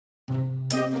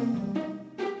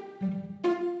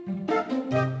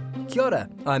Kia ora,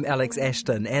 I'm Alex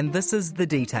Ashton and this is The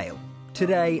Detail.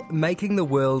 Today, making the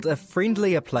world a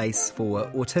friendlier place for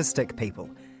autistic people,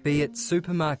 be it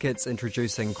supermarkets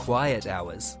introducing quiet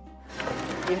hours.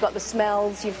 You've got the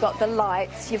smells, you've got the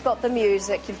lights, you've got the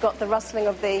music, you've got the rustling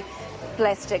of the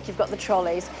plastic, you've got the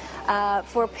trolleys.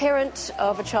 For a parent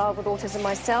of a child with autism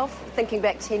myself, thinking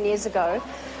back 10 years ago,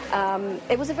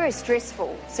 it was a very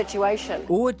stressful situation.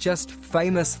 Or just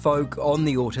famous folk on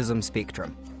the autism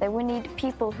spectrum. We need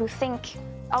people who think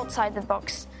outside the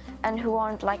box and who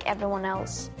aren't like everyone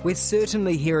else. We're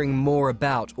certainly hearing more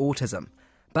about autism,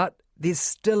 but there's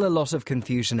still a lot of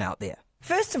confusion out there.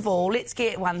 First of all, let's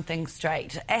get one thing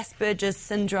straight. Asperger's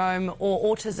syndrome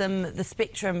or autism, the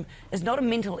spectrum, is not a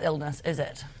mental illness, is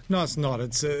it? No, it's not.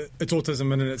 It's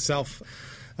autism in itself.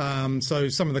 So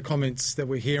some of the comments that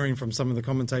we're hearing from some of the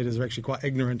commentators are actually quite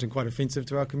ignorant and quite offensive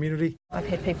to our community. I've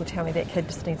had people tell me that kid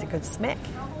just needs a good smack,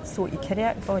 sort your kid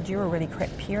out. God, you're a really crap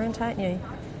parent, aren't you?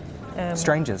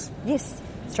 Strangers? Yes,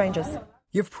 strangers.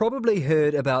 You've probably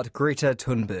heard about Greta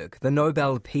Thunberg, the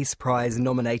Nobel Peace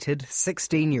Prize-nominated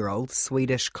 16-year-old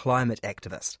Swedish climate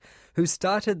activist, who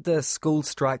started the School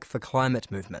Strike for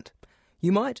Climate movement.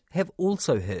 You might have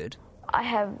also heard... I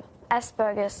have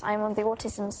Asperger's. I'm on the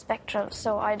autism spectrum,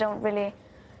 so I don't really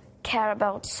care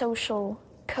about social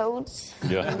codes in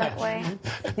that way.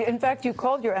 In fact, you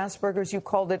called your Asperger's, you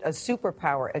called it a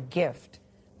superpower, a gift.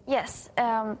 Yes,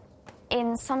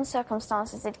 in some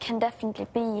circumstances it can definitely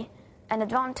be an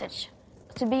advantage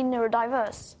to be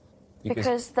neurodiverse,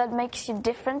 because that makes you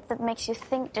different, that makes you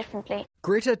think differently.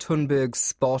 Greta Thunberg's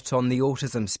spot on the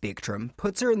autism spectrum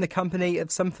puts her in the company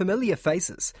of some familiar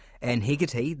faces. Anne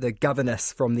Hegarty, the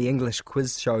governess from the English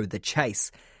quiz show The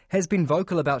Chase, has been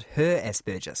vocal about her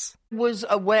Asperger's. Was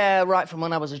aware right from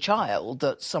when I was a child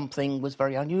that something was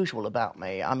very unusual about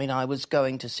me. I mean, I was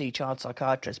going to see child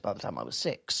psychiatrists by the time I was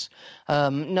 6.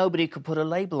 Nobody could put a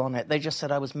label on it. They just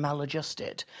said I was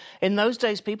maladjusted. In those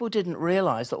days, people didn't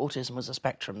realise that autism was a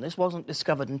spectrum. This wasn't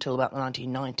discovered until about the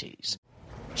 1990s.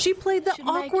 She played the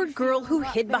awkward girl who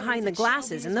hid behind the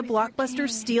glasses in the blockbuster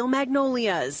Steel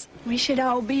Magnolias. We should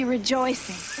all be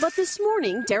rejoicing. But this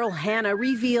morning, Daryl Hannah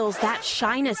reveals that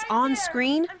shyness on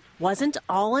screen wasn't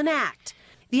all an act.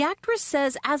 The actress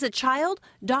says as a child,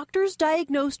 doctors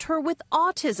diagnosed her with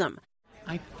autism.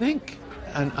 I think,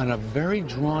 on a very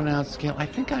drawn-out scale, I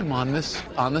think I'm on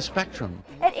the spectrum.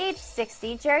 At age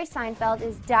 60, Jerry Seinfeld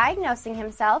is diagnosing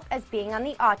himself as being on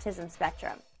the autism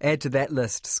spectrum. Add to that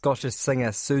list Scottish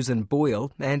singer Susan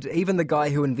Boyle and even the guy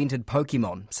who invented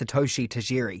Pokemon, Satoshi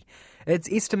Tajiri. It's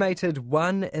estimated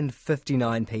 1 in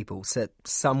 59 people sit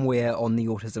somewhere on the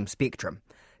autism spectrum.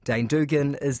 Dane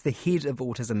Dugan is the head of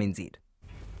Autism NZ.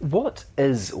 What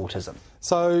is autism?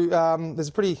 So there's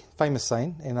a pretty famous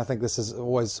saying, and I think this is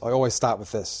I always start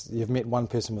with this. You've met one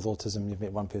person with autism, you've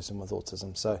met one person with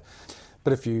autism.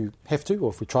 But if you have to,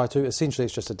 or if we try to, essentially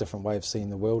it's just a different way of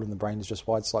seeing the world and the brain is just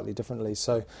wired slightly differently.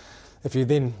 So if you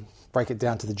then break it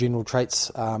down to the general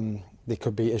traits, there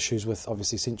could be issues with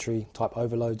obviously sensory type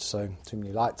overloads, so too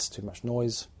many lights, too much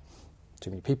noise, too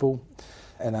many people.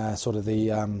 And sort of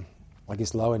the,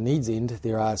 lower needs end,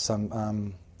 there are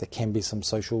some, there can be some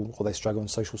social, or they struggle in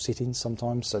social settings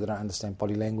sometimes, so they don't understand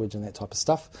body language and that type of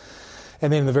stuff.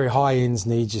 And then the very high ends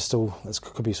needs, it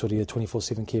could be sort of your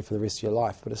 24/7 care for the rest of your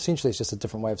life. But essentially it's just a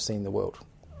different way of seeing the world.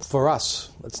 For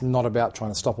us, it's not about trying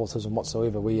to stop autism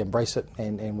whatsoever. We embrace it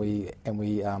and we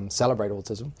celebrate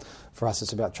autism. For us,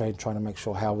 it's about trying to make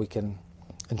sure how we can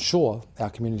ensure our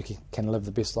community can live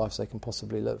the best lives they can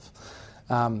possibly live.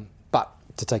 But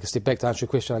to take a step back to answer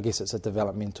your question, I guess it's a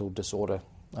developmental disorder.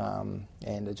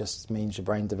 And it just means your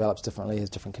brain develops differently, has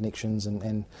different connections,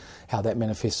 and how that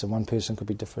manifests in one person could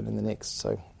be different in the next.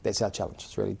 So that's our challenge.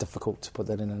 It's really difficult to put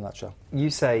that in a nutshell. You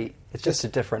say it's just a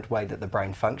different way that the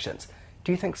brain functions.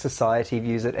 Do you think society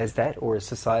views it as that, or is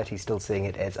society still seeing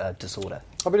it as a disorder?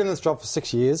 I've been in this job for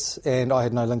 6 years, and I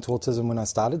had no link to autism when I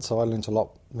started, so I learned a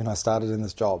lot when I started in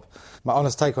this job. My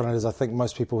honest take on it is I think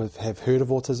most people have heard of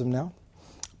autism now,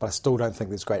 but I still don't think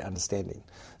there's great understanding.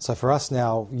 So for us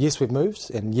now, yes, we've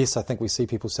moved, and yes, I think we see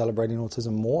people celebrating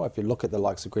autism more. If you look at the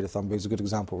likes of Greta Thunberg's a good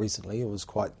example recently, it was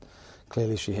quite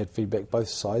clearly she had feedback both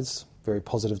sides, very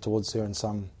positive towards her and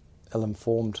some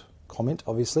ill-informed comment,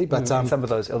 obviously. But some of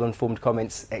those ill-informed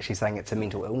comments actually saying it's a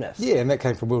mental illness. Yeah, and that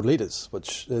came from world leaders,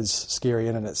 which is scary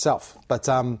in and itself. But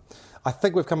I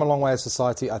think we've come a long way as a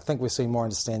society. I think we're seeing more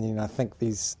understanding, and I think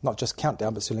these, not just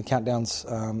Countdown, but certainly Countdowns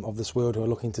of this world who are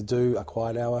looking to do a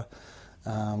quiet hour.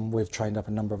 We've trained up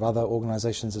a number of other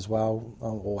organisations as well,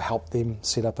 or helped them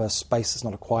set up a space that's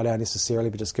not a quiet hour necessarily,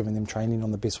 but just giving them training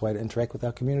on the best way to interact with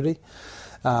our community.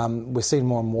 we're seeing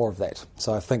more and more of that.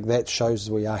 So I think that shows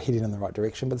we are heading in the right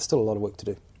direction, but there's still a lot of work to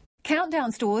do.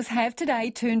 Countdown stores have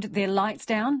today turned their lights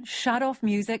down, shut off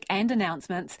music and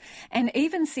announcements, and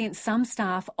even sent some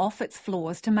staff off its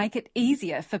floors to make it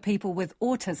easier for people with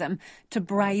autism to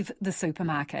brave the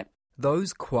supermarket.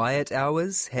 Those quiet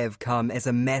hours have come as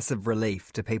a massive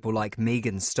relief to people like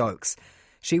Megan Stokes.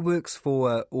 She works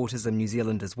for Autism New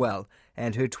Zealand as well,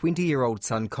 and her 20-year-old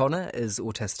son Connor is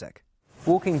autistic.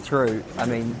 Walking through, I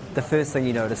mean, the first thing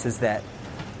you notice is that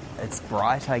it's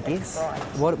bright, I guess.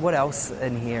 What else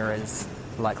in here is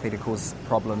likely to cause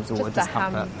problems or just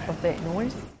discomfort? The hum of that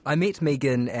noise. I met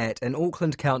Megan at an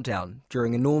Auckland countdown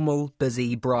during a normal,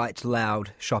 busy, bright,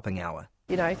 loud shopping hour.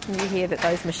 You know, can you hear that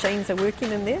those machines are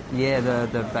working in there? Yeah,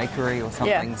 the bakery or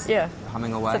something's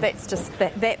humming away. So that's just,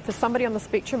 that for somebody on the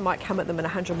spectrum might come at them at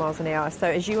 100 miles an hour. So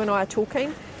as you and I are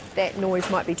talking, that noise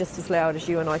might be just as loud as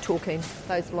you and I talking.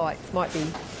 Those lights might be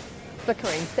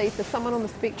flickering. See, for someone on the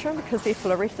spectrum, because they're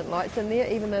fluorescent lights in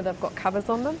there, even though they've got covers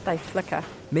on them, they flicker.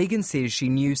 Megan says she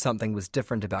knew something was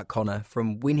different about Connor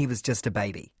from when he was just a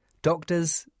baby.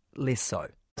 Doctors, less so.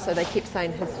 So they kept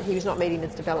saying he was not meeting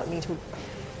his developmental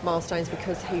milestones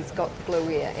because he's got glue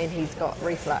ear and he's got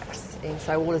reflux, and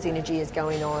so all his energy is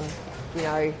going on, you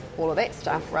know, all of that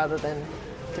stuff rather than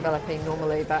developing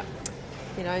normally. But,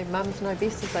 you know, mums know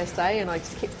best, as they say, and I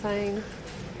just kept saying,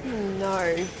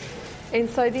 no. And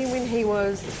so then when he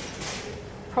was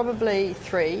probably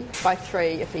by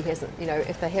three, if he hasn't, you know,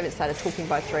 if they haven't started talking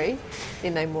by 3,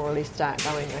 then they more or less start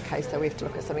going, okay, so we have to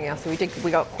look at something else. So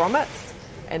we got grommets,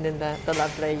 and then the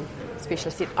lovely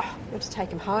specialist said, we'll just take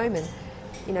him home and,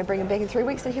 you know, bring him back in 3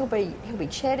 weeks and he'll be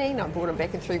chatting. I brought him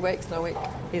back in 3 weeks and I went,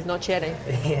 he's not chatting.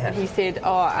 Yeah. And he said,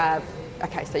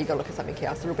 okay, so you've got to look at something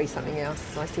else. It'll be something else.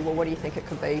 And I said, well, what do you think it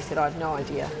could be? He said, I have no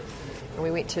idea. And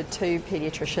we went to 2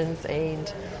 paediatricians,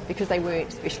 and because they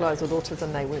weren't specialised with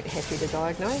autism, they weren't happy to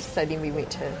diagnose. So then we went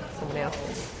to someone else.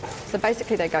 So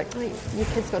basically they go, oh, your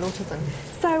kid's got autism.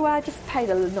 So just pay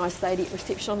the nice lady at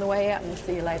reception on the way out and we'll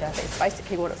see you later. That's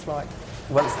basically what it's like.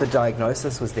 Once the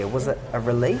diagnosis was there, was it a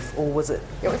relief or was it...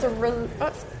 It was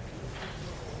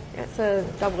it's a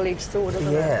double-edged sword,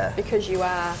 isn't it? Because you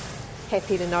are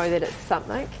happy to know that it's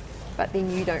something, but then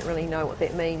you don't really know what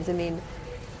that means. And then,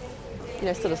 you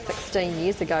know, sort of 16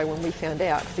 years ago when we found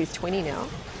out, because he's 20 now,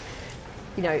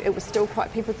 you know, it was still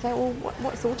quite, people would say, well,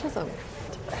 what's autism?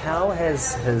 How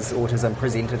has his autism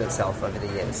presented itself over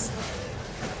the years?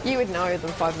 You would know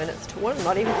within 5 minutes,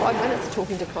 not even 5 minutes of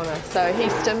talking to Connor. So he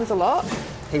stims a lot.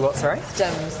 He what, sorry?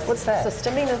 Stims. What's that? So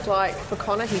stimming is like, for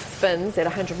Connor, he spins at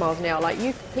 100 miles an hour. Like,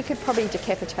 he could probably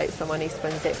decapitate someone, he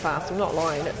spins that fast. I'm not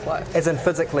lying, it's like... As in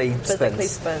physically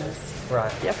spins? Spins.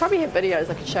 Right. Yeah, I probably have videos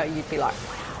I could show you, you'd be like,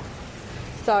 wow.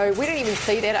 So we don't even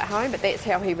see that at home, but that's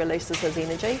how he releases his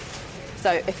energy.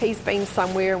 So if he's been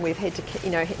somewhere and we've had to,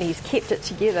 you know, and he's kept it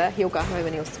together, he'll go home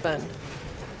and he'll spin.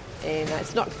 And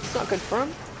it's not good for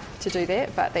him to do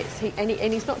that, but and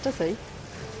he's not dizzy.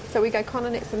 So we go,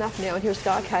 Connor, that's enough now, and he'll just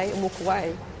go, okay, and walk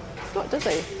away. It's not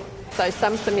dizzy. So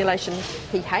some stimulation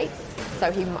he hates,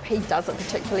 so he doesn't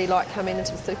particularly like coming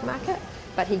into the supermarket,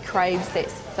 but he craves that.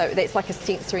 So that's like a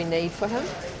sensory need for him.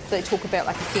 So they talk about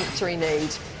like a sensory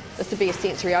need. This would be a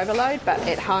sensory overload, but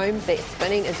at home, that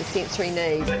spinning is a sensory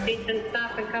need. Attention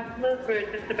staff and customers,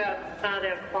 we're just about to start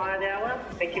our quiet hour.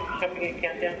 Thank you for shopping at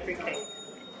Countdown 3 Kings.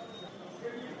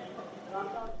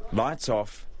 Lights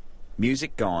off,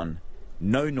 music gone,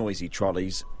 no noisy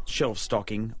trolleys, shelf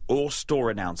stocking or store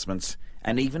announcements,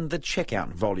 and even the checkout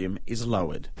volume is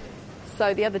lowered.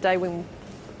 So the other day when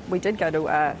we did go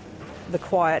to the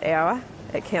quiet hour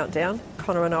at Countdown,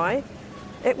 Connor and I,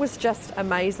 it was just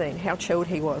amazing how chilled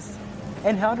he was.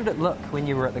 And how did it look when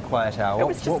you were at the quiet hour? It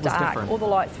was just what was dark. Different? All the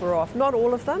lights were off. Not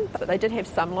all of them, but they did have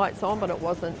some lights on, but it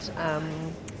wasn't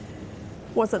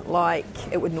like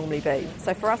it would normally be.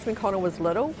 So for us, when Connor was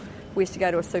little, we used to go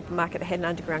to a supermarket that had an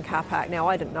underground car park. Now,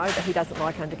 I didn't know, but he doesn't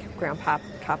like underground car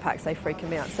parks. They freak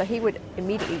him out. So he would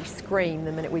immediately scream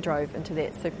the minute we drove into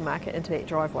that supermarket, into that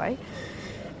driveway,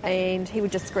 and he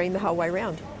would just scream the whole way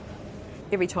around.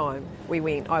 Every time we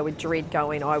went, I would dread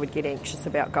going, I would get anxious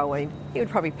about going. He would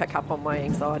probably pick up on my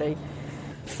anxiety.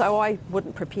 So I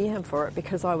wouldn't prepare him for it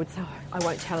because I would say, I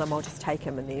won't tell him, I'll just take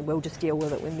him and then we'll just deal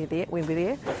with it when we're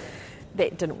there.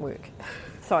 That didn't work.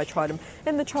 So I tried him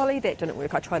in the trolley, that didn't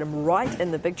work. I tried him right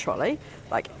in the big trolley,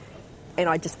 and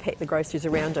I just packed the groceries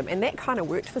around him, and that kind of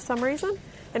worked for some reason.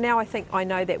 And now I think I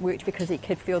know that worked because he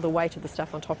could feel the weight of the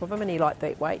stuff on top of him, and he liked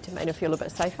that weight to make him feel a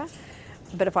bit safer.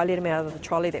 But if I let him out of the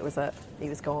trolley, that was it. He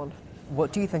was gone.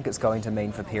 What do you think it's going to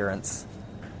mean for parents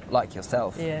like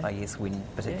yourself, Yeah. I guess,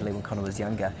 particularly when Connor was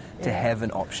younger, to have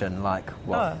an option like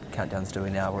what Countdown's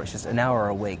doing now, where it's just an hour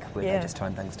a week where they just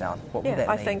tone things down. What would that mean?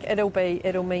 I think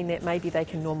it'll mean that maybe they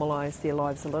can normalise their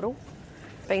lives a little,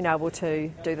 being able to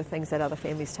do the things that other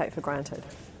families take for granted.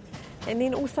 And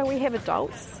then also we have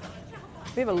adults.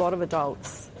 We have a lot of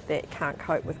adults that can't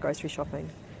cope with grocery shopping.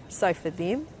 So for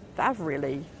them, they've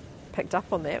really picked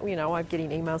up on that. You know, I'm getting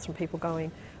emails from people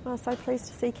going, "Oh, so pleased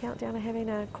to see Countdown are having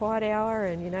a quiet hour,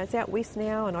 and, you know, it's out west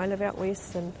now, and I live out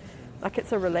west," and, like,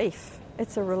 it's a relief.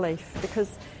 It's a relief,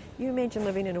 because you imagine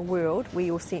living in a world where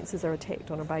your senses are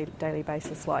attacked on a daily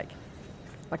basis, like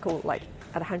at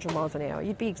 100 miles an hour.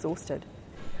 You'd be exhausted.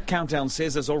 Countdown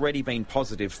says there's already been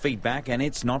positive feedback and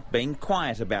it's not being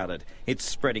quiet about it. It's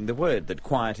spreading the word that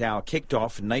Quiet Hour kicked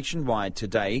off nationwide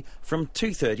today from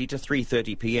 2:30 to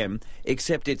 3:30 p.m,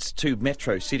 except it's 2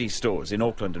 Metro City stores in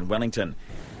Auckland and Wellington.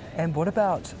 And what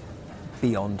about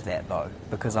beyond that, though?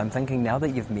 Because I'm thinking, now that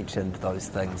you've mentioned those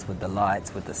things with the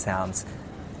lights, with the sounds,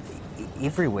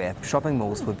 everywhere, shopping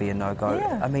malls would be a no-go.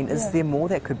 Yeah, I mean, is there more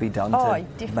that could be done to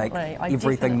make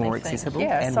everything more accessible?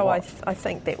 Yeah, and so I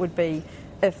think that would be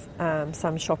if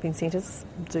some shopping centres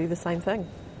do the same thing.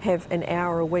 Have an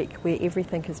hour a week where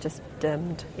everything is just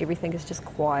dimmed, everything is just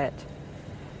quiet.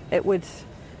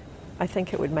 I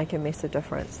think it would make a massive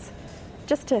difference.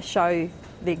 Just to show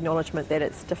the acknowledgement that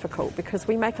it's difficult, because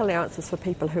we make allowances for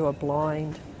people who are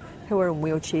blind, who are in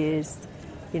wheelchairs,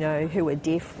 you know, who are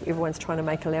deaf. Everyone's trying to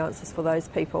make allowances for those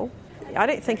people. I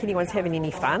don't think anyone's having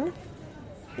any fun.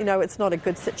 You know, it's not a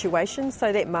good situation,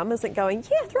 so that mum isn't going,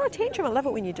 "Yeah, throw a tantrum, I love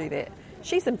it when you do that."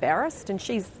 She's embarrassed and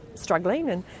she's struggling,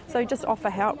 and so just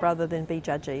offer help rather than be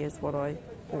judgy is what I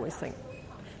always think.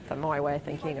 For my way of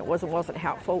thinking, it wasn't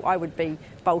helpful. I would be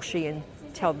bolshy and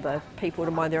tell the people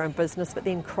to mind their own business, but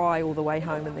then cry all the way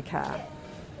home in the car,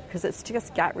 because it's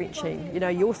just gut-wrenching. You know,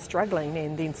 you're struggling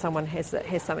and then someone has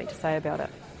something to say about it.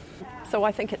 So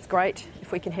I think it's great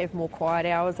if we can have more quiet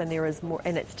hours, and there is more,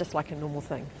 and it's just like a normal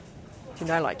thing. You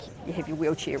know, like you have your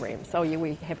wheelchair ramps. Oh yeah,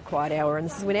 we have a quiet hour, and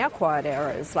this is when our quiet hour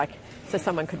is. Like, so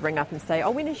someone could ring up and say, "Oh,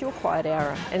 when is your quiet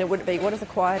hour?" And it wouldn't be, "What is a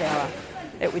quiet hour?"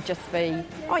 It would just be,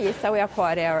 "Oh yes, so our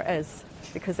quiet hour is,"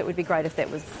 because it would be great if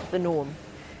that was the norm.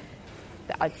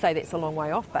 I'd say that's a long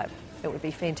way off, but it would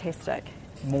be fantastic.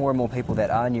 More and more people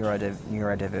that are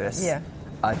neurodiverse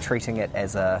are treating it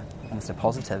as almost a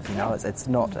positive. You know, it's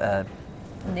not a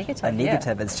negative.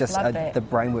 Yeah. It's just the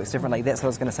brain works differently. That's what I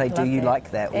was going to say. Do you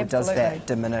like that, or does that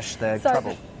diminish the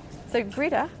trouble? So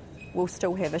Greta will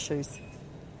still have issues.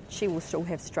 She will still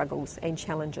have struggles and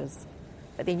challenges.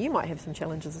 But then you might have some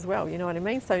challenges as well, you know what I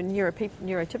mean? So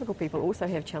neurotypical people also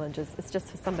have challenges. It's just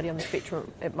for somebody on the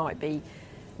spectrum, it might be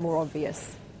more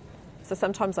obvious. So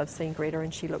sometimes I've seen Greta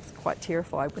and she looks quite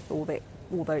terrified with all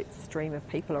that stream of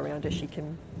people around her. She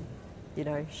can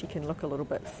look a little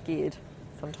bit scared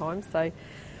sometimes. So,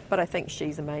 but I think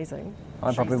she's amazing.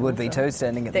 I probably would be too,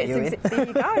 standing at the UN. There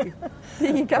you go.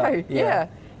 There you go.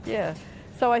 Yeah.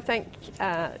 So I think,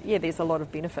 there's a lot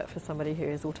of benefit for somebody who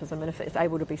has autism, and if it's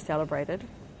able to be celebrated,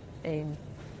 and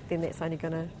then that's only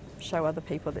going to show other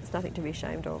people there's nothing to be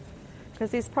ashamed of.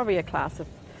 Because there's probably not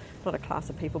a class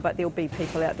of people, but there'll be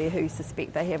people out there who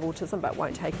suspect they have autism but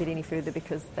won't take it any further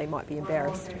because they might be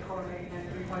embarrassed.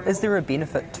 Is there a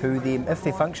benefit to them, if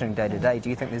they're functioning day to day, do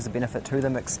you think there's a benefit to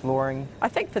them exploring? I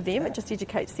think for them it just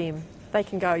educates them. They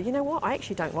can go, you know what, I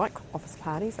actually don't like office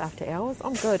parties after hours.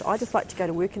 I'm good. I just like to go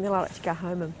to work, and then I like to go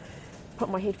home and put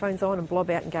my headphones on and blob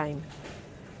out and game.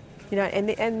 You know,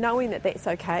 and knowing that that's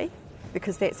okay,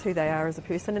 because that's who they are as a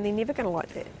person, and they're never going to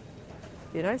like that.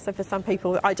 You know, so for some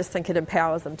people, I just think it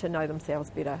empowers them to know themselves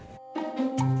better.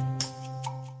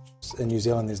 In New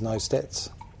Zealand, there's no stats,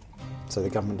 so the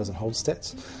government doesn't hold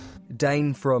stats.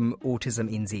 Dane from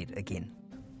Autism NZ again.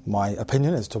 My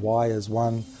opinion as to why is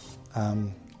one,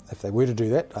 if they were to do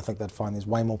that, I think they'd find there's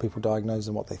way more people diagnosed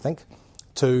than what they think.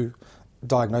 Two,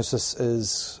 diagnosis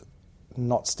is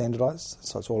not standardised,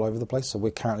 so it's all over the place. So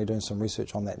we're currently doing some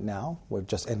research on that now. We're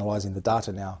just analysing the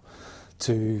data now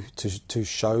to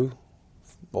show,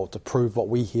 or to prove what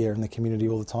we hear in the community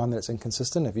all the time, that it's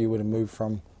inconsistent. If you were to move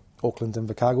from Auckland to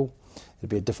Invercargill, it'd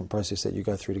be a different process that you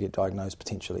go through to get diagnosed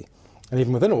potentially. And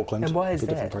even within Auckland, and why is it's a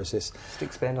that? different process. Just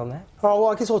expand on that. Oh,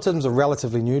 well, I guess autism's a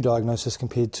relatively new diagnosis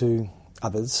compared to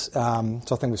others. So I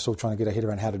think we're still trying to get our head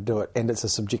around how to do it, and it's a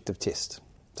subjective test.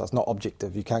 So it's not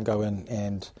objective. You can't go in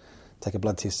and take a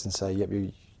blood test and say, yep,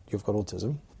 you've got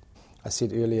autism. I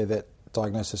said earlier that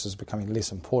diagnosis is becoming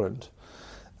less important.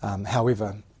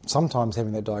 However, sometimes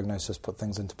having that diagnosis put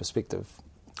things into perspective.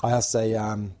 I asked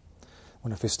when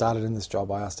I first started in this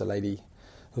job, I asked a lady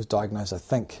who was diagnosed, I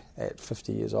think, at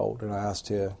 50 years old, and I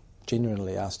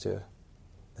genuinely asked her,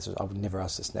 I would never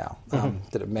ask this now.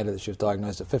 Did it matter that she was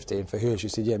diagnosed at 50? And for her, she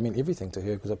said, yeah, it meant everything to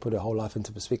her because it put her whole life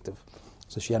into perspective.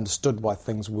 So she understood why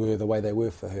things were the way they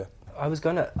were for her. I was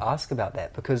going to ask about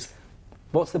that because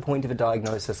what's the point of a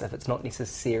diagnosis if it's not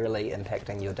necessarily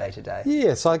impacting your day-to-day?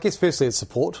 Yeah, so I guess firstly it's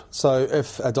support. So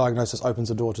if a diagnosis opens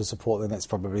a door to support, then that's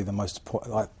probably the most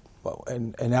important,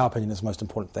 in our opinion, it's the most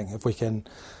important thing. If we can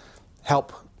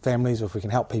help families, or if we can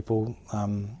help people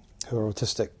who are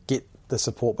autistic get the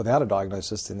support without a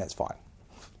diagnosis, then that's fine.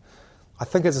 I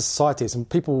think as a society, some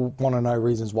people want to know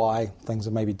reasons why things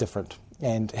are maybe different,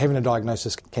 and having a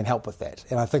diagnosis can help with that.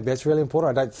 And I think that's really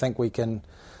important. I don't think we can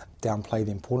downplay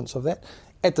the importance of that.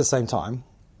 At the same time,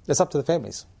 it's up to the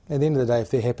families. At the end of the day,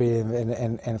 if they're happy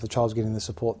and if the child's getting the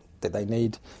support that they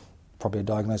need, probably a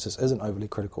diagnosis isn't overly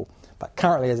critical. But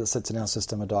currently, as it sits in our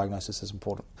system, a diagnosis is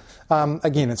important.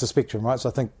 Again, it's a spectrum, right? So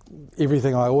I think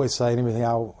everything I always say and everything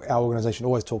our organisation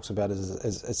always talks about is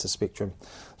it's a spectrum.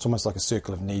 It's almost like a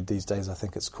circle of need these days, I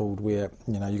think it's called, where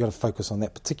you've got to focus on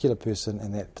that particular person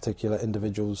and that particular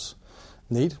individual's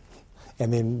need,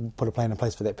 and then put a plan in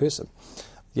place for that person.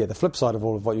 Yeah, the flip side of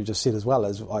all of what you just said as well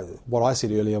is what I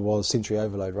said earlier was sensory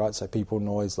overload, right? So people,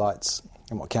 noise, lights,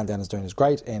 and what Countdown is doing is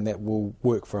great, and that will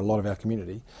work for a lot of our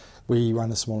community. We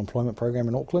run a small employment program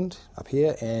in Auckland, up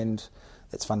here, and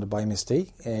it's funded by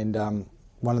MSD, and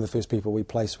one of the first people we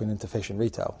placed went into fashion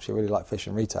retail. She really liked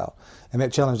fashion retail, and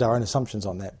that challenged our own assumptions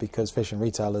on that, because fashion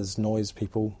retail is noise,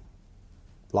 people,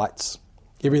 lights,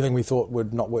 everything we thought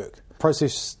would not work. The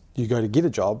process you go to get a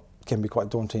job can be quite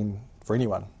daunting for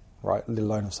anyone, right, let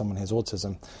alone if someone has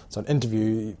autism. So an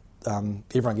interview,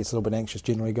 everyone gets a little bit anxious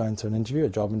generally going to an interview, a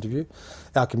job interview.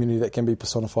 Our community, that can be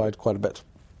personified quite a bit.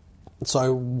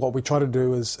 So what we try to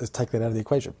do is take that out of the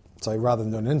equation. So rather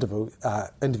than doing an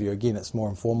interview, again, it's more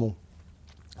informal.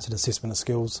 It's an assessment of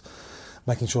skills,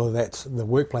 making sure that the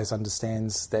workplace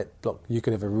understands that, look, you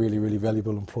could have a really, really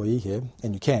valuable employee here,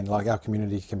 and you can. Like, our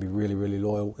community can be really, really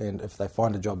loyal, and if they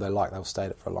find a job they like, they'll stay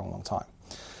at it for a long, long time.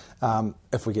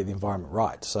 If we get the environment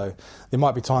right. So there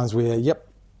might be times where,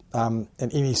 in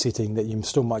any setting that you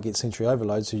still might get sensory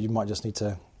overload, so you might just need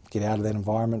to get out of that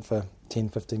environment for 10,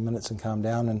 15 minutes and calm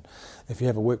down. And if you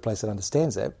have a workplace that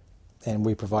understands that, and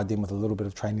we provide them with a little bit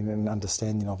of training and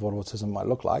understanding of what autism might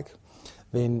look like,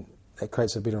 then it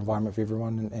creates a better environment for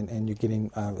everyone, and you're getting,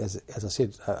 as I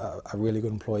said, a really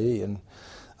good employee. And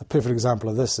a perfect example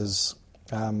of this is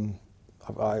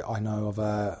I know of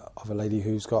a lady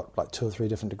who's got like 2 or 3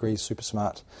 different degrees, super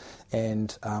smart,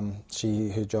 and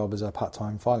her job is a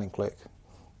part-time filing clerk.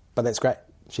 But that's great.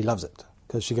 She loves it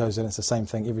because she goes in. It's the same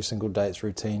thing every single day. It's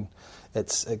routine.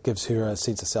 It gives her a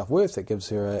sense of self-worth. It gives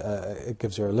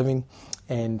her a living,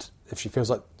 and if she feels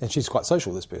like, and she's quite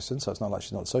social, this person, so it's not like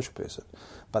she's not a social person.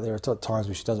 But there are times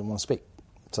where she doesn't want to speak.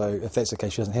 So if that's the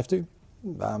case, she doesn't have to.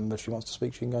 But if she wants to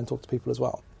speak, she can go and talk to people as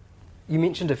well. You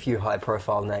mentioned a few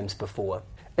high-profile names before.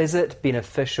 Is it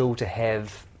beneficial to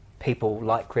have people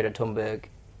like Greta Thunberg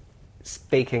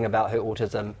speaking about her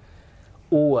autism,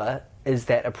 or is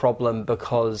that a problem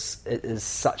because it is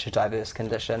such a diverse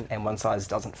condition and one size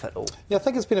doesn't fit all? Yeah, I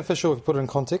think it's beneficial if you put it in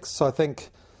context. So I think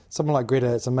someone like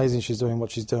Greta, it's amazing she's doing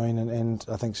what she's doing, and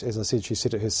I think, as I said, she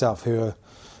said it herself, her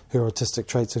autistic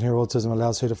traits and her autism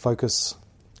allows her to focus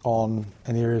on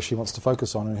an area she wants to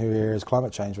focus on, and her area is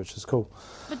climate change, which is cool.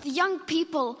 But the young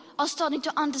people are starting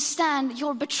to understand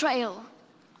your betrayal.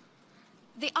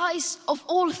 The eyes of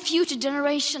all future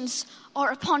generations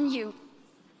are upon you.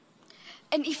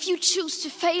 And if you choose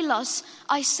to fail us,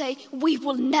 I say we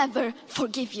will never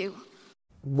forgive you.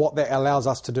 What that allows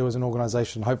us to do as an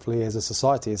organisation, hopefully as a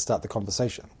society, is start the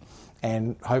conversation.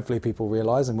 And hopefully people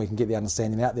realise, and we can get the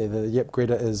understanding out there that,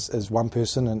 Greta is one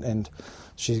person, and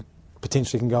she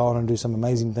potentially can go on and do some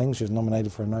amazing things. She was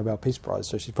nominated for a Nobel Peace Prize,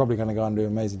 so she's probably going to go and do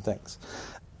amazing things.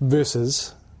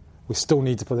 Versus, we still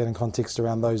need to put that in context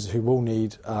around those who will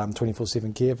need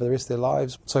 24/7 care for the rest of their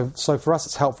lives. So for us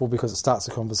it's helpful because it starts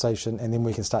a conversation, and then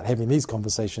we can start having these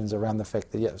conversations around the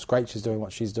fact that, it's great she's doing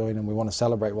what she's doing, and we want to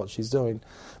celebrate what she's doing,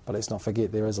 but let's not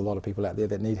forget there is a lot of people out there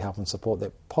that need help and support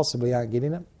that possibly aren't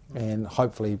getting it, and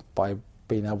hopefully by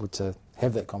being able to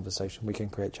have that conversation we can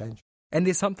create change. And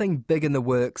there's something big in the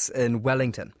works in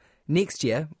Wellington. Next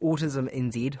year, Autism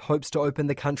NZ hopes to open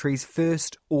the country's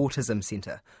first autism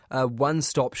centre, a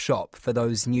one-stop shop for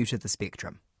those new to the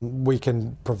spectrum. We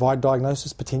can provide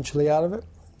diagnosis potentially out of it,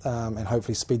 and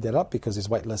hopefully speed that up, because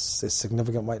there's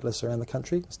significant wait lists around the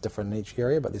country. It's different in each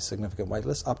area, but there's significant wait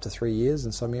lists, up to 3 years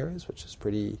in some areas, which is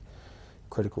pretty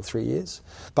critical, 3 years.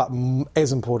 But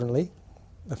as importantly,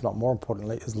 if not more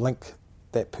importantly, is link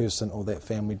that person or that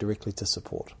family directly to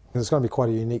support. It's going to be quite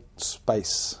a unique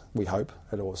space, we hope.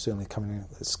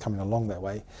 It's coming along that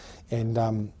way.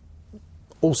 And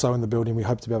also in the building, we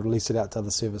hope to be able to lease it out to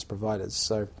other service providers.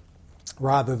 So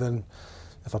rather than,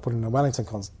 if I put it in a Wellington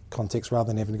context, rather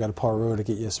than having to go to Pororua to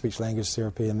get your speech-language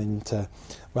therapy and then to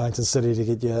Wellington City to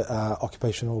get your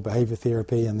occupational behaviour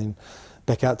therapy and then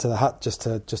back out to the hut just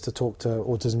to talk to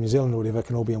Autism New Zealand or whatever, it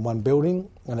can all be in one building,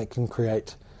 and it can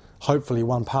create hopefully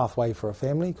one pathway for a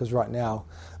family, because right now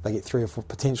they get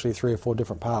potentially three or four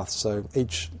different paths. So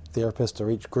each therapist or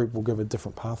each group will give a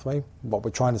different pathway. What we're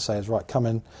trying to say is, right, come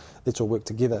in, let's all work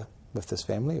together with this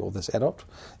family or this adult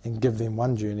and give them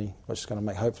one journey, which is going to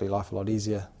make hopefully life a lot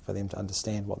easier for them to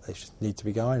understand what they need to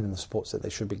be going and the supports that they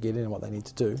should be getting and what they need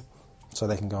to do so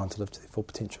they can go on to live to their full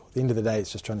potential. At the end of the day,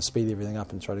 it's just trying to speed everything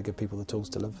up and try to give people the tools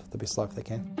to live the best life they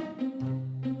can.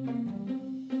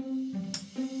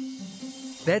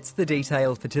 That's The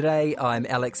Detail for today. I'm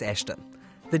Alex Ashton.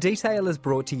 The Detail is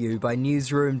brought to you by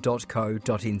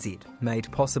newsroom.co.nz,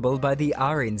 made possible by the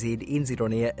RNZ NZ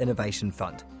On Air Innovation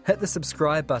Fund. Hit the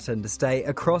subscribe button to stay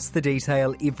across The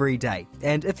Detail every day.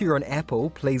 And if you're on Apple,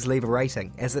 please leave a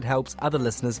rating, as it helps other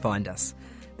listeners find us.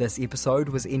 This episode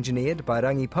was engineered by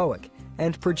Rangi Powick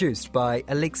and produced by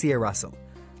Alexia Russell.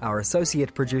 Our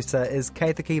associate producer is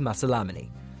Keitaki Matalamini.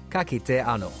 Ka kite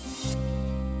anō.